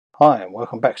Hi and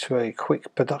welcome back to a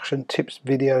quick production tips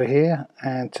video here,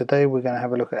 and today we're going to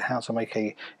have a look at how to make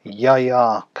a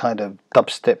ya-ya kind of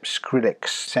dubstep Skrillex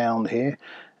sound here.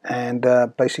 And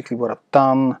basically what I've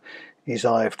done is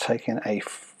I've taken a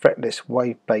fretless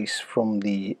wave bass from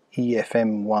the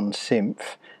EFM1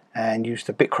 synth and used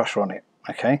the Bitcrusher on it.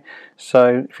 Okay,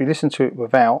 so if you listen to it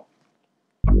without,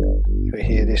 you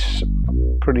hear this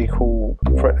pretty cool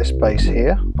fretless bass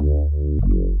here.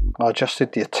 I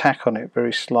adjusted the attack on it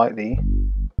very slightly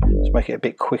to make it a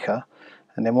bit quicker,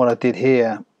 and then what I did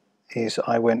here is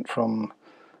I went from,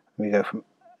 we go from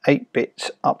 8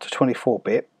 bits up to 24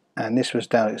 bit, and this was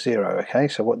down at 0. Okay,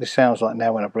 so what this sounds like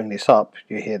now when I bring this up,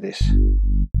 you hear this.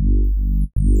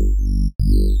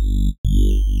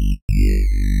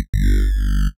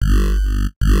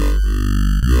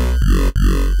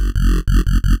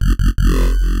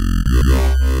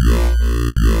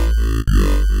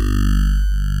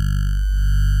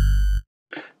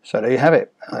 So there you have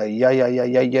it, a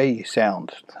yay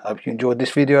sound. I hope you enjoyed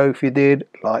this video. If you did,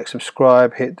 like,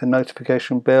 subscribe, hit the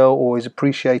notification bell, always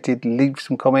appreciated. Leave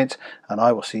some comments, and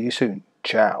I will see you soon.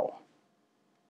 Ciao.